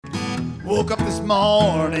Woke up this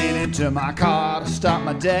morning into my car to start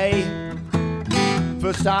my day.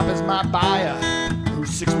 First stop is my buyer, who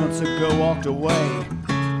 6 months ago walked away.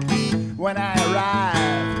 When I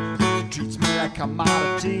arrive, he treats me like a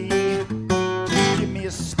commodity. Just give me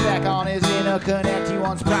a spec on his interconnect, he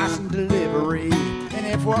wants price and delivery. And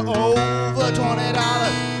if we're over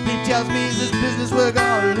 $20, he tells me it's this business we're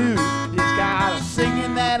gonna lose. He's got us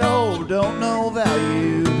singing that old don't know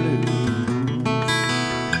value blues.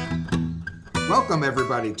 Welcome,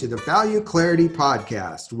 everybody, to the Value Clarity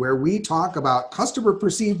Podcast, where we talk about customer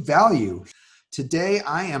perceived value. Today,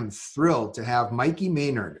 I am thrilled to have Mikey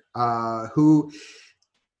Maynard, who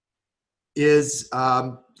is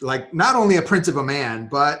not only a prince of a man,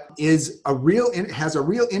 but has a real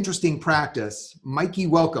interesting practice. Mikey,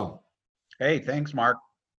 welcome. Hey, thanks, Mark.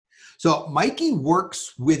 So Mikey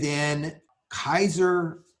works within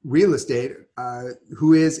Kaiser Real Estate,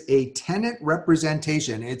 who is a tenant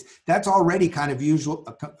representation. That's already kind of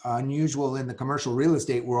unusual in the commercial real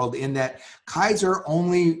estate world, in that Kaiser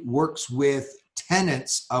only works with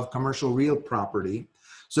tenants of commercial real property.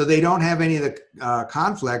 So they don't have any of the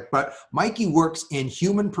conflict, but Mikey works in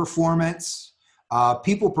human performance,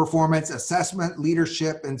 people performance, assessment,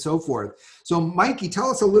 leadership, and so forth. So Mikey, tell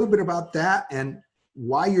us a little bit about that and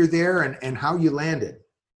why you're there and how you landed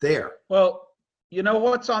there. Well, you know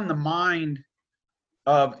what's on the mind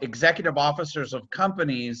of executive officers of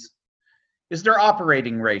companies is their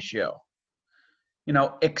operating ratio. You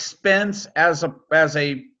know, expense as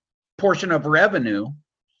a portion of revenue.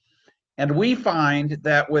 And we find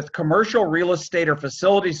that with commercial real estate or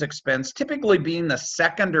facilities expense typically being the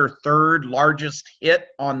second or third largest hit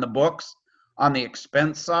on the books on the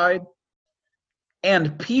expense side,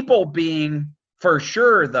 and people being for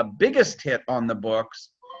sure the biggest hit on the books,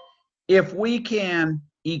 if we can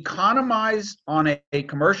economize on a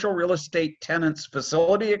commercial real estate tenant's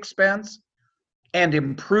facility expense and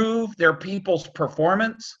improve their people's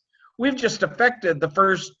performance, we've just affected the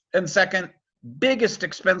first and second biggest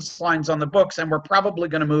expense lines on the books, and we're probably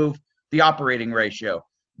going to move the operating ratio.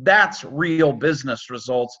 That's real business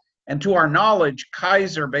results. And to our knowledge,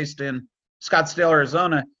 Kaiser, based in Scottsdale,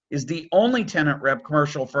 Arizona, is the only tenant rep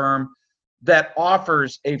commercial firm that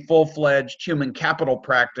offers a full-fledged human capital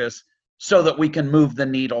practice so that we can move the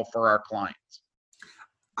needle for our clients.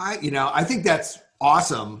 I think that's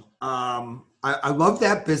awesome. I love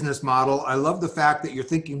that business model. I love the fact that you're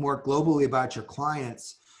thinking more globally about your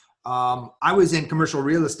clients. I was in commercial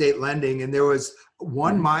real estate lending, and there was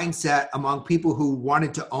one mindset among people who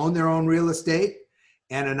wanted to own their own real estate,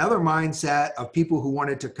 and another mindset of people who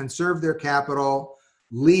wanted to conserve their capital,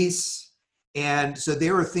 lease. And so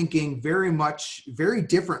they were thinking very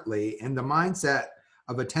differently. And the mindset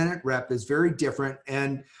of a tenant rep is very different.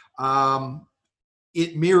 And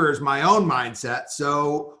it mirrors my own mindset.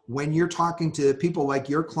 So when you're talking to people like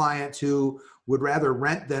your clients who would rather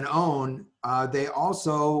rent than own, they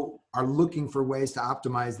also are looking for ways to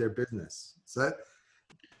optimize their business.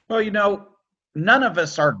 Well, none of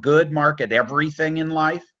us are good, Mark, at everything in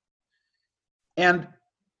life. And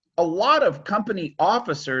a lot of company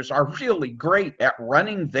officers are really great at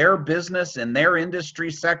running their business in their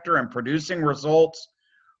industry sector and producing results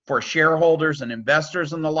for shareholders and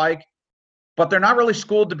investors and the like, but they're not really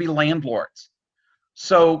schooled to be landlords.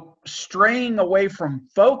 So straying away from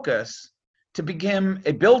focus to become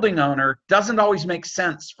a building owner doesn't always make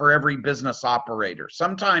sense for every business operator.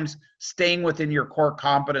 Sometimes staying within your core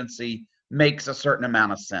competency makes a certain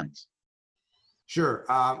amount of sense. Sure.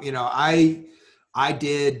 I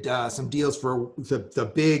did some deals for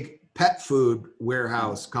the big pet food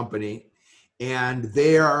warehouse company, and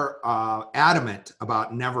they are adamant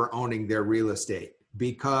about never owning their real estate,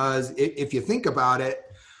 because if you think about it,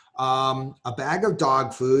 a bag of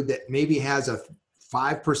dog food that maybe has a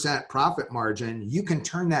 5% profit margin, you can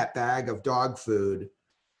turn that bag of dog food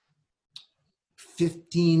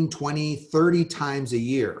 15, 20, 30 times a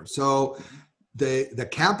year. So the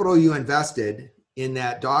capital you invested in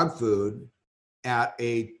that dog food at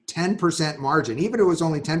a 10% margin, even if it was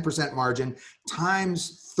only 10% margin,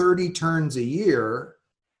 times 30 turns a year,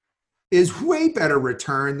 is way better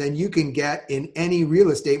return than you can get in any real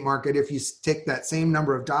estate market if you take that same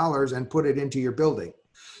number of dollars and put it into your building.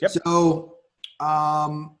 Yep. So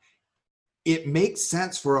it makes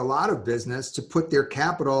sense for a lot of business to put their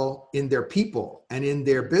capital in their people and in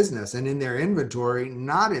their business and in their inventory,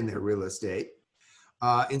 not in their real estate,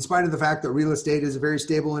 in spite of the fact that real estate is a very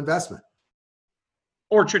stable investment.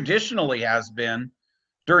 Or traditionally has been.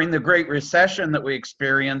 During the Great Recession that we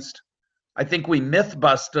experienced, I think we myth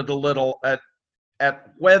busted a little at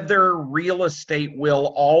whether real estate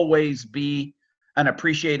will always be an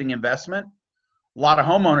appreciating investment. A lot of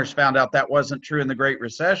homeowners found out that wasn't true in the Great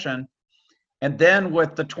Recession. And then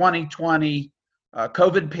with the 2020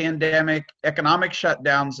 COVID pandemic, economic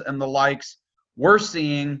shutdowns and the likes, we're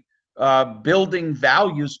seeing building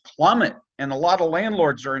values plummet. And a lot of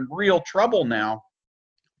landlords are in real trouble now,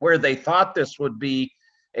 where they thought this would be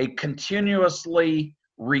a continuously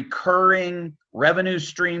recurring revenue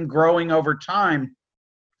stream growing over time.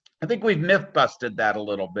 I think we've myth busted that a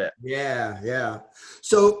little bit. Yeah.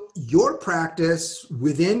 So your practice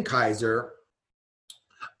within Kaiser,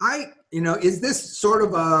 is this sort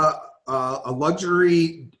of a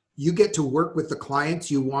luxury? You get to work with the clients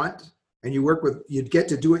you want, and you get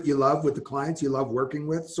to do what you love with the clients you love working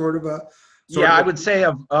with, I would say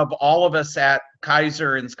of all of us at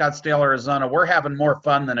Kaiser in Scottsdale, Arizona, we're having more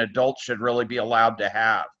fun than adults should really be allowed to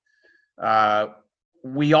have.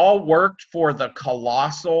 We all worked for the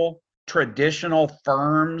colossal traditional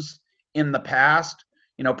firms in the past,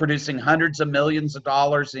 producing hundreds of millions of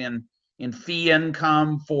dollars in fee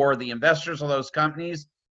income for the investors of those companies,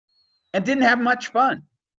 and didn't have much fun.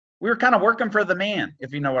 We were kind of working for the man,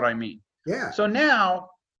 if you know what I mean. Yeah. So now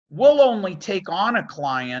we'll only take on a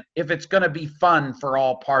client if it's going to be fun for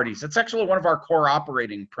all parties. It's actually one of our core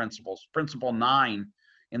operating principles, Principle 9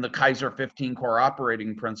 in the Kaiser 15 core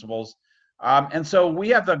operating principles. And so we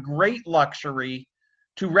have the great luxury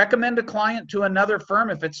to recommend a client to another firm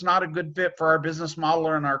if it's not a good fit for our business model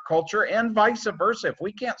or in our culture, and vice versa. If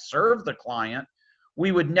we can't serve the client,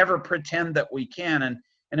 we would never pretend that we can. And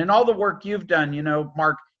in all the work you've done,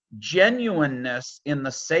 Mark, genuineness in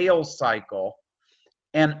the sales cycle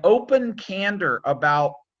and open candor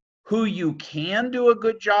about who you can do a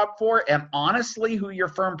good job for, and honestly, who your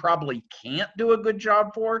firm probably can't do a good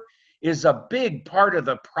job for, is a big part of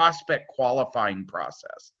the prospect qualifying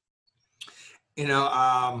process.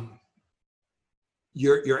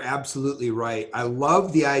 You're absolutely right. I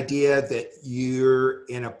love the idea that you're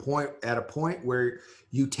at a point where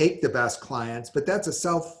you take the best clients, but that's a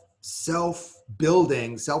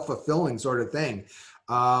self-building, self-fulfilling sort of thing.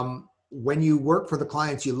 When you work for the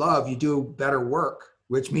clients you love, you do better work,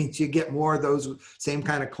 which means you get more of those same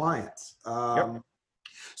kind of clients. Yep.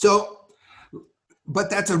 But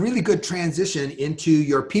that's a really good transition into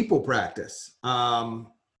your people practice.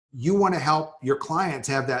 You want to help your clients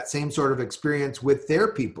have that same sort of experience with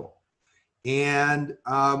their people. And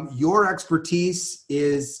your expertise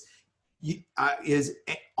is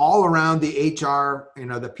all around the HR,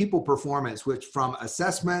 the people performance, which from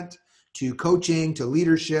assessment to coaching to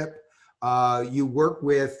leadership. You work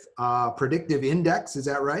with predictive index, is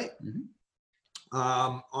that right?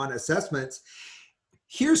 Mm-hmm. On assessments.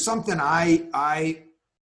 Here's something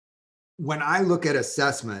when I look at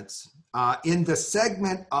assessments, in the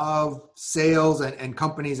segment of sales and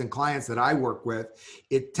companies and clients that I work with,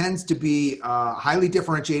 it tends to be highly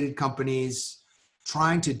differentiated companies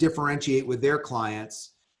trying to differentiate with their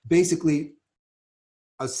clients. Basically,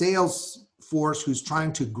 a sales force who's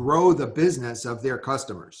trying to grow the business of their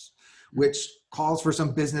customers, which calls for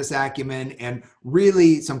some business acumen and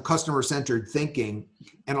really some customer-centered thinking.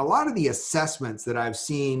 And a lot of the assessments that I've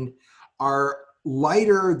seen are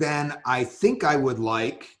lighter than I think I would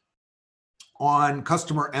like on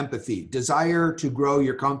customer empathy, desire to grow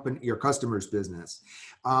your customer's business.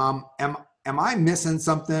 Am I missing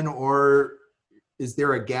something, or is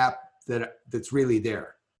there a gap that's really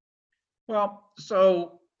there? Well,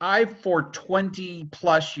 so I've for 20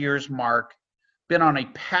 plus years, Mark, been on a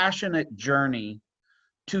passionate journey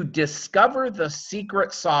to discover the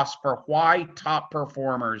secret sauce for why top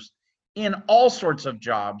performers in all sorts of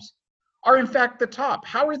jobs are in fact the top.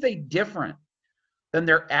 How are they different than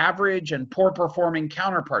their average and poor performing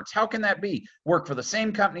counterparts? How can that be? Work for the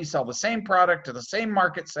same company, sell the same product to the same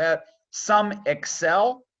market set. Some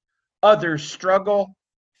excel, others struggle,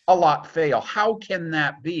 a lot fail. How can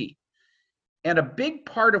that be? And a big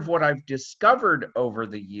part of what I've discovered over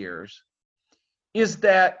the years is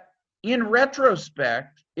that in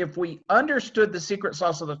retrospect, if we understood the secret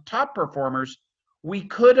sauce of the top performers, we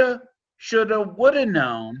coulda, shoulda, woulda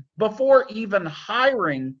known before even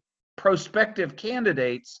hiring prospective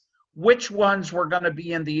candidates which ones were going to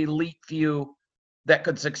be in the elite few that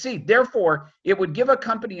could succeed. Therefore, it would give a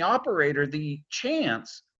company operator the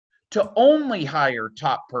chance to only hire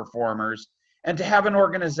top performers and to have an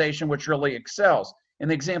organization which really excels. In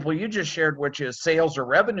the example you just shared, which is sales or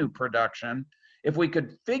revenue production, if we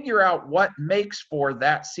could figure out what makes for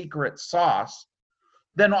that secret sauce,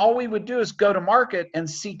 then all we would do is go to market and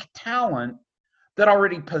seek talent that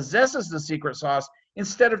already possesses the secret sauce,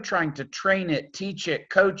 instead of trying to train it, teach it,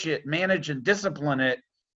 coach it, manage and discipline it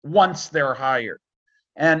once they're hired.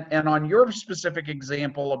 And on your specific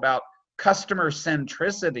example about customer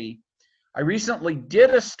centricity, I recently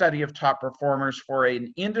did a study of top performers for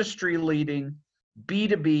an industry-leading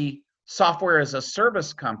B2B software as a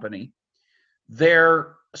service company.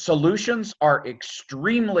 Their solutions are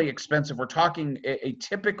extremely expensive. We're talking a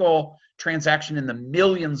typical transaction in the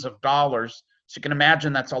millions of dollars. So you can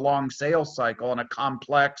imagine that's a long sales cycle and a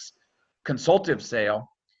complex consultative sale.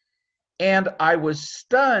 And I was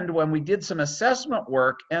stunned when we did some assessment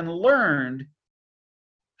work and learned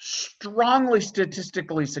strongly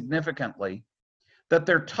statistically significantly that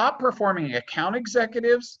their top performing account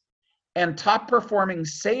executives and top performing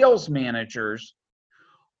sales managers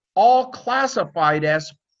all classified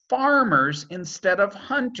as farmers instead of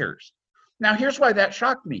hunters. Now, here's why that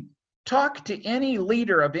shocked me. Talk to any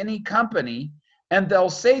leader of any company, and they'll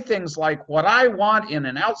say things like, what I want in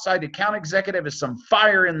an outside account executive is some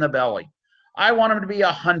fire in the belly. I want him to be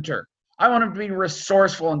a hunter. I want him to be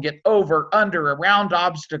resourceful and get over, under, around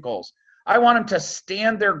obstacles. I want him to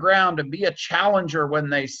stand their ground and be a challenger when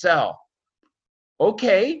they sell.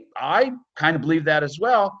 Okay, I kind of believe that as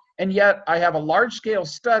well. And yet I have a large-scale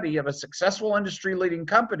study of a successful industry-leading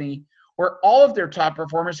company where all of their top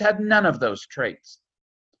performers had none of those traits.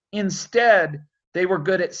 Instead, they were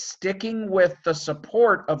good at sticking with the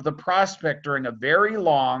support of the prospect during a very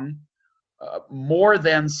long, more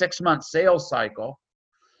than 6-month sales cycle,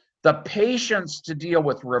 the patience to deal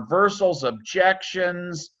with reversals,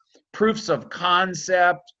 objections, proofs of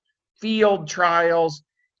concept, field trials,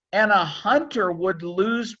 and a hunter would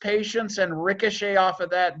lose patience and ricochet off of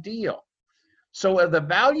that deal. So the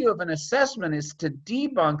value of an assessment is to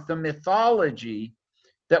debunk the mythology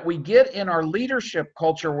that we get in our leadership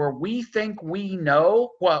culture where we think we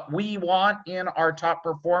know what we want in our top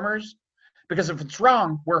performers. Because if it's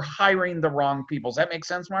wrong, we're hiring the wrong people. Does that make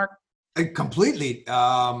sense, Mark? It completely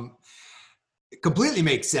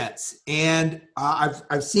makes sense. And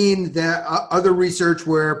I've seen that other research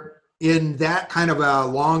where in that kind of a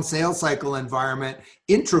long sales cycle environment,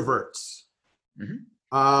 introverts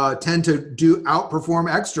tend to outperform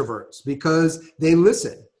extroverts because they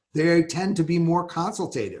listen. They tend to be more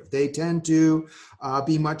consultative. They tend to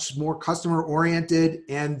be much more customer oriented,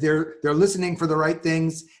 and they're listening for the right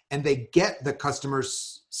things, and they get the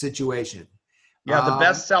customer's situation. Yeah, the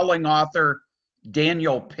best-selling author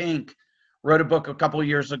Daniel Pink wrote a book a couple of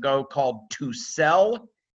years ago called "To Sell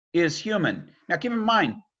is Human." Now, keep in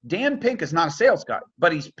mind, Dan Pink is not a sales guy,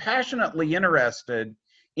 but he's passionately interested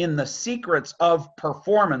in the secrets of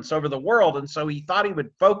performance over the world, and so he thought he would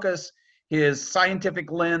focus his scientific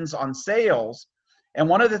lens on sales. And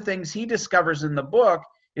one of the things he discovers in the book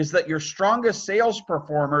is that your strongest sales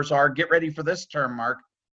performers are, get ready for this term, Mark,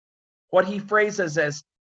 what he phrases as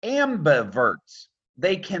ambiverts.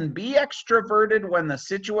 They can be extroverted when the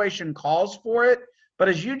situation calls for it, but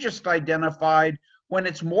as you just identified, when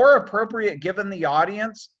it's more appropriate given the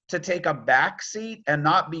audience to take a back seat and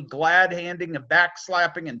not be glad-handing and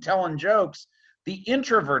backslapping and telling jokes, the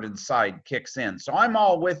introverted side kicks in. So I'm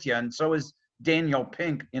all with you, and so is Daniel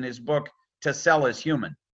Pink in his book, To Sell is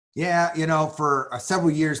Human. Yeah, for several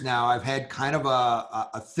years now, I've had kind of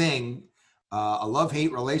a thing, a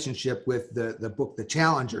love-hate relationship with the book, The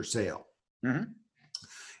Challenger Sale. Mm-hmm.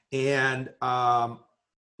 And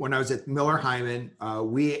when I was at Miller Heiman,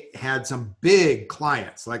 we had some big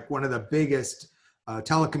clients, like one of the biggest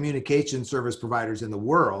telecommunication service providers in the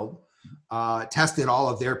world, tested all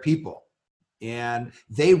of their people. And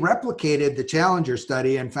they replicated the Challenger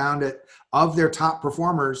study and found that of their top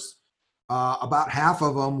performers, about half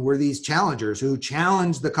of them were these challengers who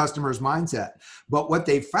challenged the customer's mindset. But what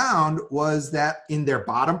they found was that in their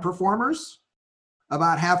bottom performers,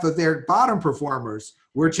 about half of their bottom performers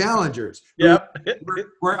were challengers. Yep.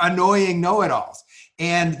 were annoying know-it-alls.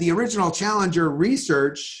 And the original Challenger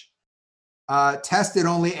research tested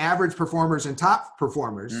only average performers and top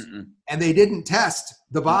performers. Mm-mm. And they didn't test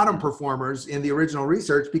the bottom performers in the original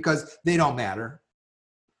research because they don't matter.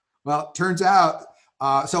 Well, it turns out,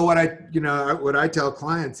 so what I tell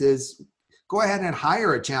clients is go ahead and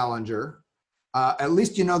hire a challenger. At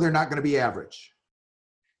least they're not going to be average.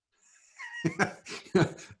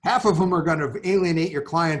 Half of them are going to alienate your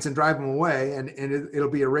clients and drive them away, and it'll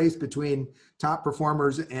be a race between top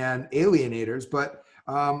performers and alienators, but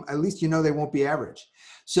at least they won't be average.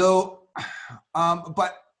 So,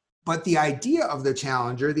 but the idea of the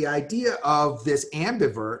challenger, the idea of this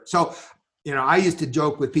ambivert. So, I used to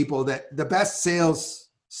joke with people that the best sales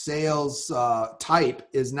type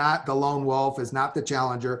is not the lone wolf, is not the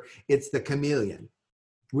challenger, it's the chameleon,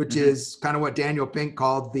 which is kind of what Daniel Pink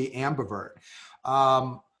called the ambivert.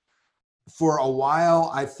 For a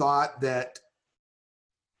while, I thought that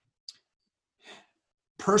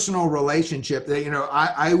personal relationship,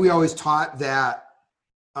 that we always taught that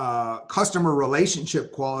customer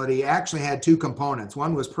relationship quality actually had two components.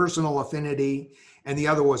 One was personal affinity, and the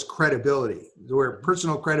other was credibility. Where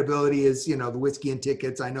personal credibility is, the whiskey and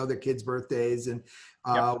tickets. I know their kids' birthdays, and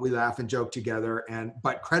we laugh and joke together.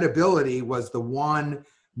 But credibility was the one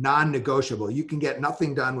non-negotiable. You can get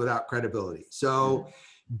nothing done without credibility. So,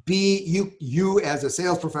 you as a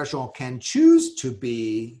sales professional can choose to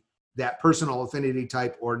be that personal affinity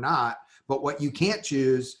type or not. But what you can't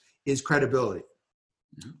choose is credibility.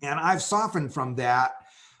 And I've softened from that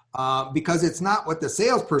because it's not what the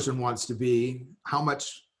salesperson wants to be, how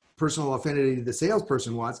much personal affinity the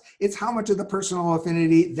salesperson wants. It's how much of the personal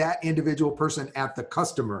affinity that individual person at the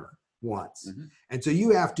customer wants. Mm-hmm. And so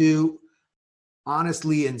you have to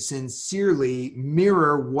honestly and sincerely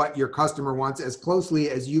mirror what your customer wants as closely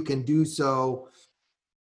as you can do so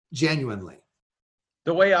genuinely.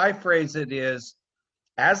 The way I phrase it is,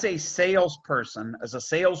 as a salesperson, as a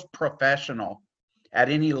sales professional, at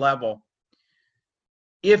any level,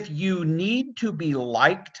 if you need to be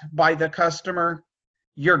liked by the customer,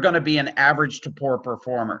 you're going to be an average to poor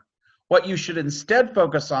performer. What you should instead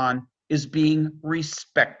focus on is being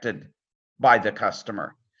respected by the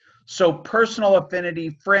customer. So personal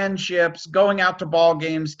affinity, friendships, going out to ball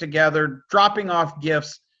games together, dropping off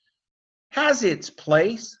gifts has its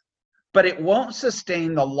place, but it won't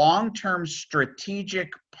sustain the long-term strategic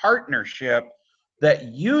partnership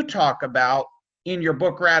that you talk about in your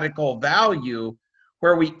book, Radical Value,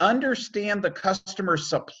 where we understand the customer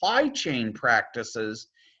supply chain practices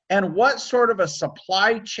and what sort of a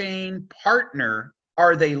supply chain partner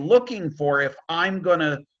are they looking for if I'm going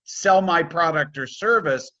to sell my product or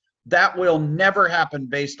service. That will never happen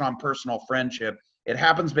based on personal friendship. It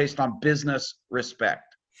happens based on business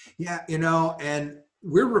respect. Yeah, and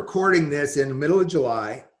we're recording this in the middle of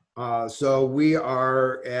July. So we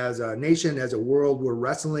are, as a nation, as a world, we're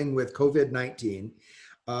wrestling with COVID-19.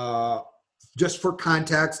 Just for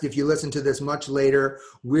context, if you listen to this much later,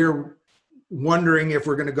 we're wondering if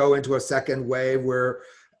we're going to go into a second wave where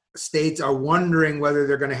states are wondering whether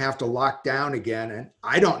they're going to have to lock down again. And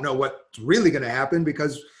I don't know what's really going to happen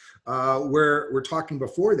because we're talking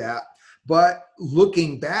before that. But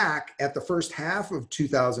looking back at the first half of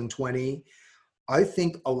 2020, I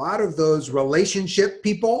think a lot of those relationship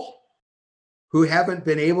people who haven't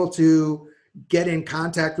been able to get in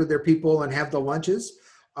contact with their people and have the lunches,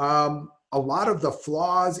 a lot of the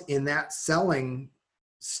flaws in that selling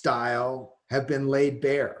style have been laid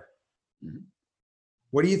bare.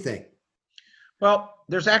 What do you think? Well,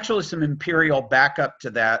 there's actually some empirical backup to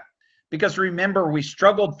that, because remember, we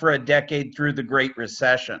struggled for a decade through the Great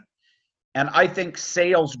Recession. And I think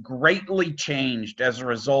sales greatly changed as a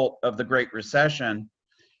result of the Great Recession.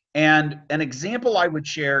 And an example I would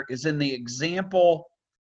share is in the example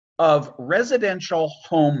of residential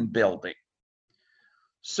home building.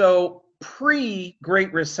 So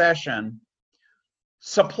pre-Great Recession,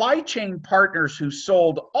 supply chain partners who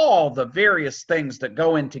sold all the various things that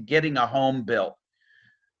go into getting a home built,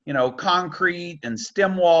 concrete and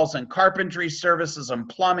stem walls and carpentry services and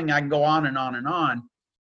plumbing, I can go on and on and on,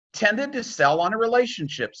 tended to sell on a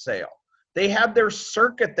relationship sale. They had their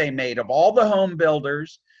circuit they made of all the home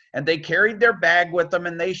builders, and they carried their bag with them,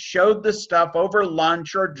 and they showed the stuff over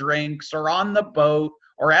lunch or drinks or on the boat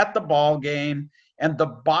or at the ball game. And the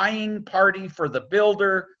buying party for the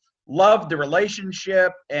builder loved the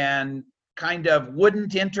relationship and kind of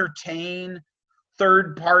wouldn't entertain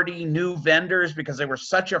third-party new vendors because they were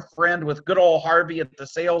such a friend with good old Harvey at the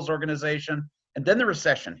sales organization. And then the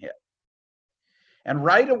recession hit. And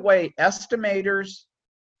right away, estimators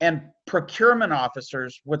and procurement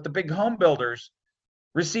officers with the big home builders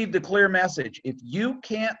received a clear message. If you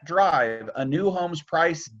can't drive a new home's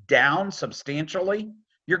price down substantially,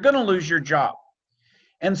 you're going to lose your job.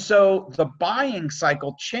 And so the buying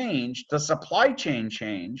cycle changed, the supply chain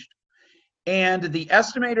changed, and the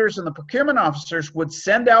estimators and the procurement officers would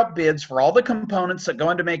send out bids for all the components that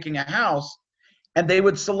go into making a house, and they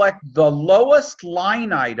would select the lowest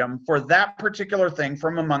line item for that particular thing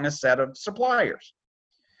from among a set of suppliers.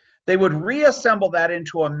 They would reassemble that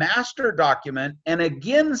into a master document and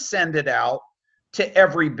again send it out to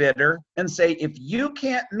every bidder and say, if you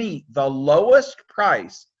can't meet the lowest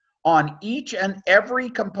price on each and every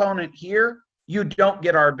component here, you don't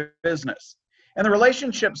get our business. And the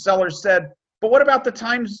relationship sellers said, but what about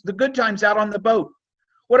the good times out on the boat?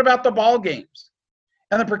 What about the ball games?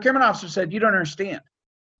 And the procurement officer said, you don't understand.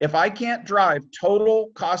 If I can't drive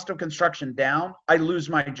total cost of construction down, I lose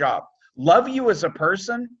my job. Love you as a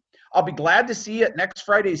person. I'll be glad to see you at next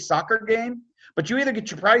Friday's soccer game, but you either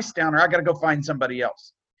get your price down or I got to go find somebody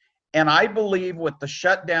else. And I believe with the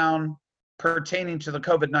shutdown pertaining to the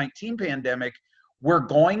COVID-19 pandemic, we're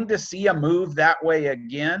going to see a move that way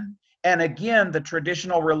again. And again, the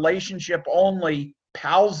traditional relationship only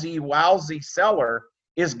palsy wowsy seller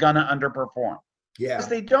is going to underperform. Yeah. Because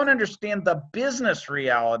they don't understand the business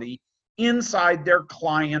reality inside their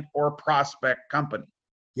client or prospect company.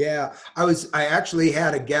 Yeah. I actually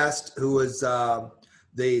had a guest who was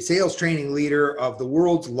the sales training leader of the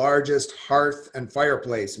world's largest hearth and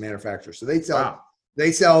fireplace manufacturer. So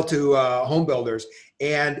they sell to home builders,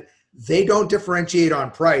 and they don't differentiate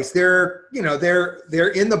on price. They're in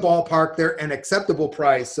the ballpark. They're an acceptable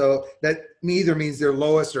price. So that either means they're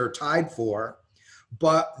lowest or tied for,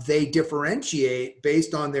 but they differentiate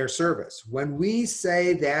based on their service. When we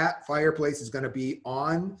say fireplace is going to be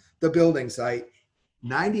on the building site,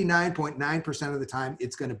 99.9% of the time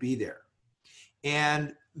it's going to be there.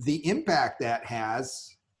 And the impact that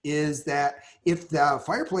has is that if the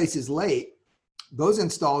fireplace is late, those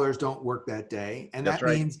installers don't work that day. And that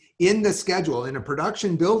means in the schedule, in a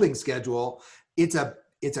production building schedule, it's a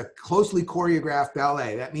closely choreographed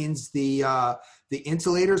ballet. That means the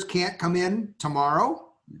insulators can't come in tomorrow.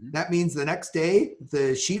 That means the next day,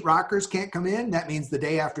 the sheetrockers can't come in. That means the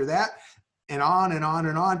day after that, and on and on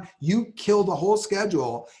and on. You kill the whole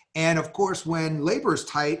schedule. And of course, when labor's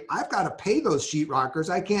tight, I've got to pay those sheetrockers.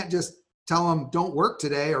 I can't just tell them don't work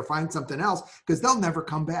today or find something else, because they'll never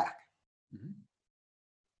come back.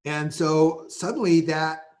 And so suddenly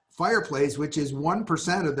that fireplace, which is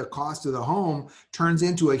 1% of the cost of the home, turns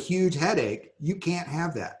into a huge headache. You can't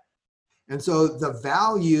have that. And so the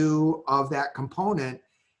value of that component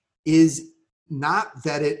is not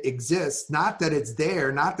that it exists, not that it's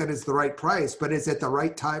there, not that it's the right price, but it's at the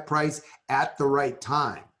right price at the right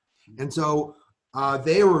time. And so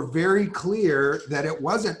they were very clear that it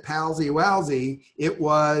wasn't palsy-walsy, it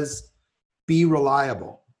was be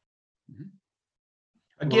reliable.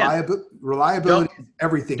 Again, reliability is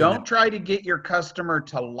everything. Don't try to get your customer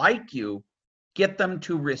to like you. Get them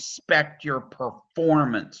to respect your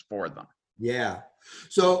performance for them. Yeah.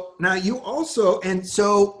 So now you also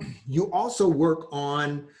work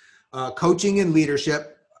on coaching and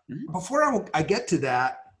leadership. Before I get to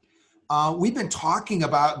that, we've been talking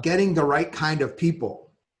about getting the right kind of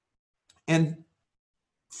people. And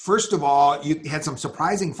first of all, you had some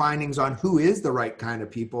surprising findings on who is the right kind of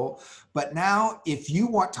people. But now, if you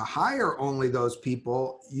want to hire only those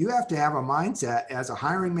people, you have to have a mindset as a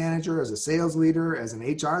hiring manager, as a sales leader, as an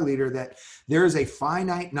HR leader, that there is a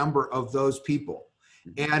finite number of those people.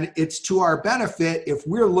 And it's to our benefit if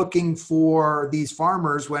we're looking for these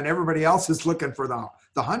farmers when everybody else is looking for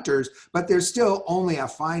the hunters, but there's still only a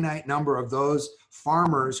finite number of those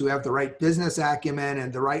farmers who have the right business acumen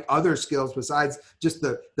and the right other skills besides just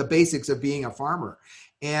the basics of being a farmer.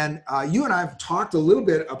 And you and I have talked a little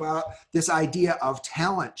bit about this idea of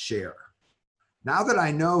talent share. Now that I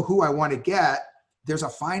know who I want to get, there's a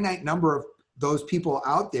finite number of those people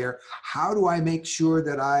out there. How do I make sure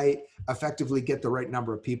that I effectively get the right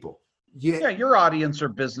number of people? Yeah, your audience are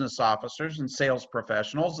business officers and sales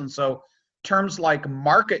professionals. And so terms like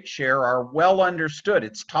market share are well understood.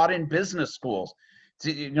 It's taught in business schools.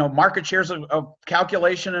 Market share is a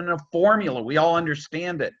calculation and a formula. We all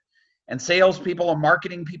understand it. And salespeople and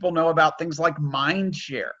marketing people know about things like mind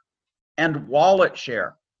share and wallet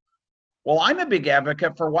share. Well, I'm a big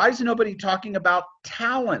advocate for why is nobody talking about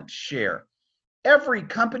talent share? Every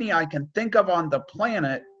company I can think of on the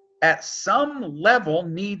planet at some level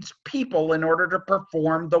needs people in order to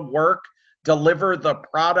perform the work, deliver the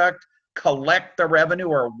product, collect the revenue,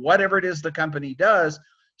 or whatever it is the company does.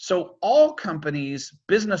 So all companies'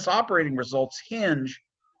 business operating results hinge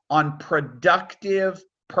on productive,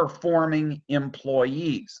 performing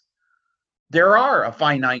employees. There are a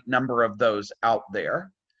finite number of those out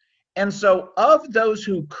there. And so of those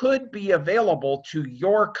who could be available to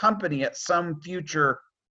your company at some future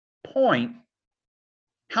point,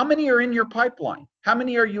 how many are in your pipeline? How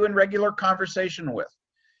many are you in regular conversation with?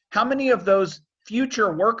 How many of those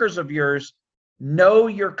future workers of yours know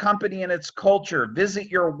your company and its culture, visit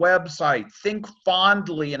your website, think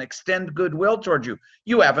fondly and extend goodwill towards you?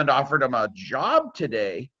 You haven't offered them a job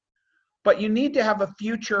today, but you need to have a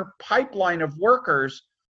future pipeline of workers.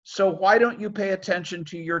 So why don't you pay attention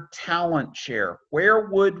to your talent share? Where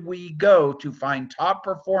would we go to find top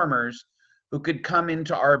performers who could come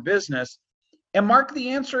into our business? And Mark, the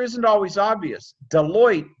answer isn't always obvious.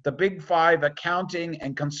 Deloitte, the Big Five accounting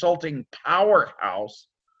and consulting powerhouse,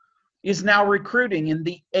 is now recruiting in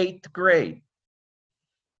the 8th grade.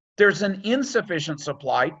 There's an insufficient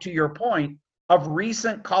supply, to your point, of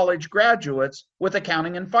recent college graduates with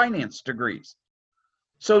accounting and finance degrees.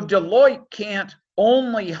 So Deloitte can't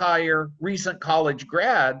only hire recent college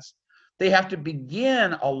grads. they have to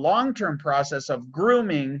begin a long-term process of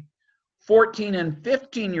grooming 14 and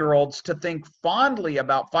 15-year-olds to think fondly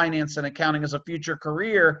about finance and accounting as a future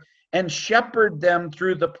career and shepherd them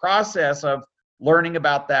through the process of learning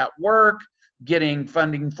about that work, getting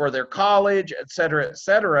funding for their college, et cetera, et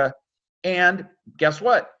cetera. And guess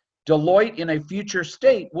what? Deloitte in a future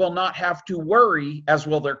state will not have to worry, as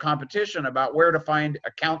will their competition, about where to find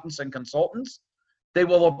accountants and consultants. They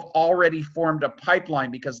will have already formed a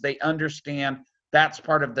pipeline because they understand that's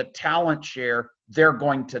part of the talent share they're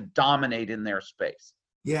going to dominate in their space.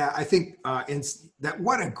 Yeah, I think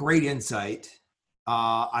what a great insight.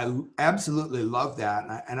 I absolutely love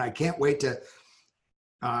that. And I can't wait to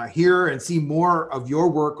hear and see more of your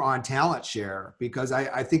work on talent share, because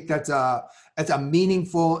I think that's a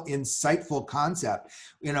meaningful, insightful concept.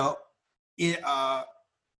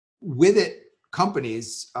 With it,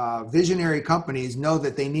 companies, visionary companies know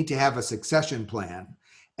that they need to have a succession plan,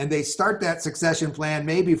 and they start that succession plan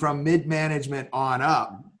maybe from mid-management on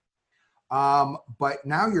up. But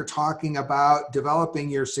now you're talking about developing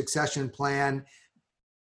your succession plan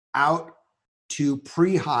out to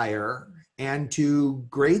pre-hire and to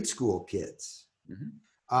grade school kids,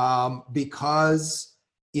 because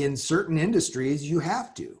in certain industries you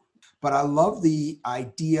have to. But I love the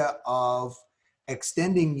idea of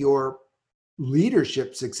extending your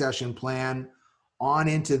leadership succession plan on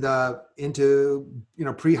into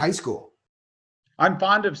pre-high school. I'm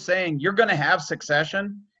fond of saying you're going to have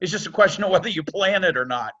succession. It's just a question of whether you plan it or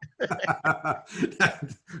not.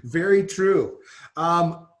 Very true.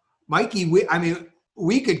 Mikey,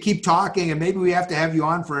 we could keep talking, and maybe we have to have you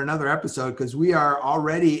on for another episode because we are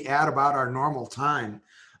already at about our normal time.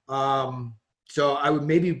 So I would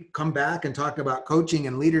maybe come back and talk about coaching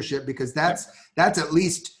and leadership, because that's at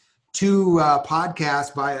least 2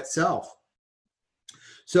 podcasts by itself.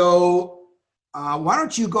 So why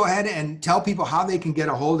don't you go ahead and tell people how they can get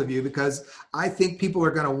a hold of you, because I think people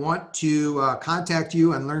are going to want to contact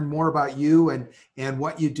you and learn more about you and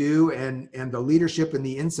what you do and the leadership and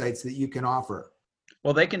the insights that you can offer.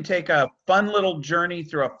 Well, they can take a fun little journey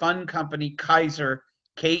through a fun company, Kaiser,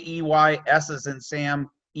 K-E-Y-S as in Sam,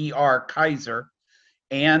 E-R, Kaiser.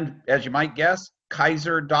 And as you might guess,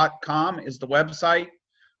 Kaiser.com is the website.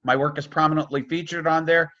 My work is prominently featured on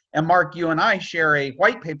there. And Mark, you and I share a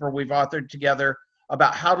white paper we've authored together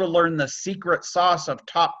about how to learn the secret sauce of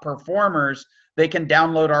top performers. They can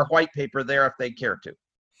download our white paper there if they care to.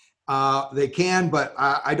 They can, but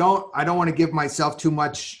I don't want to give myself too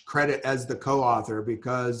much credit as the co-author,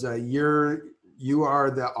 because you are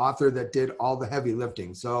the author that did all the heavy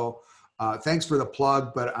lifting. So thanks for the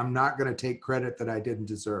plug, but I'm not going to take credit that I didn't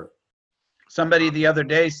deserve. Somebody the other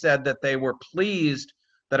day said that they were pleased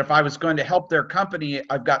that if I was going to help their company,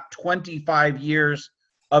 I've got 25 years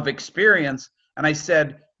of experience. And I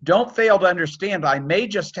said, don't fail to understand, I may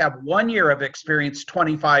just have 1 year of experience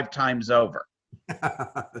 25 times over.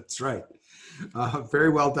 That's right. Very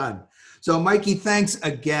well done. So Mikey, thanks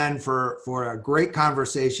again for a great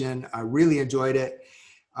conversation. I really enjoyed it.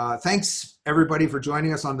 Thanks everybody for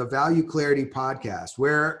joining us on the Value Clarity Podcast,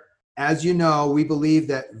 where, as you know, we believe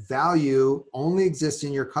that value only exists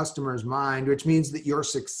in your customer's mind, which means that your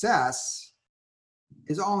success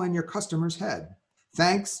is all in your customer's head.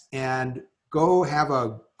 Thanks, and go have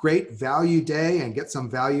a great value day and get some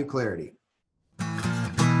value clarity.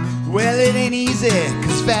 Well, it ain't easy,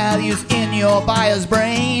 cause value's in your buyer's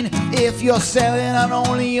brain. If you're selling on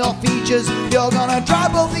only your features, you're gonna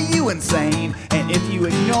drive both of you insane. And if you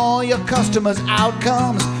ignore your customers'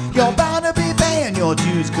 outcomes, you're bound to be paying your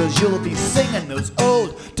dues, cause you'll be singing those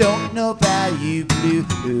old don't know value blues.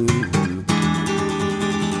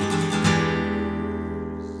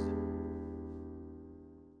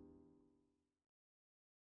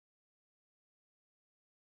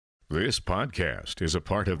 This podcast is a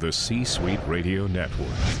part of the C-Suite Radio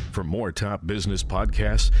Network. For more top business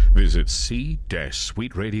podcasts, visit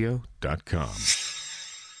c-suiteradio.com.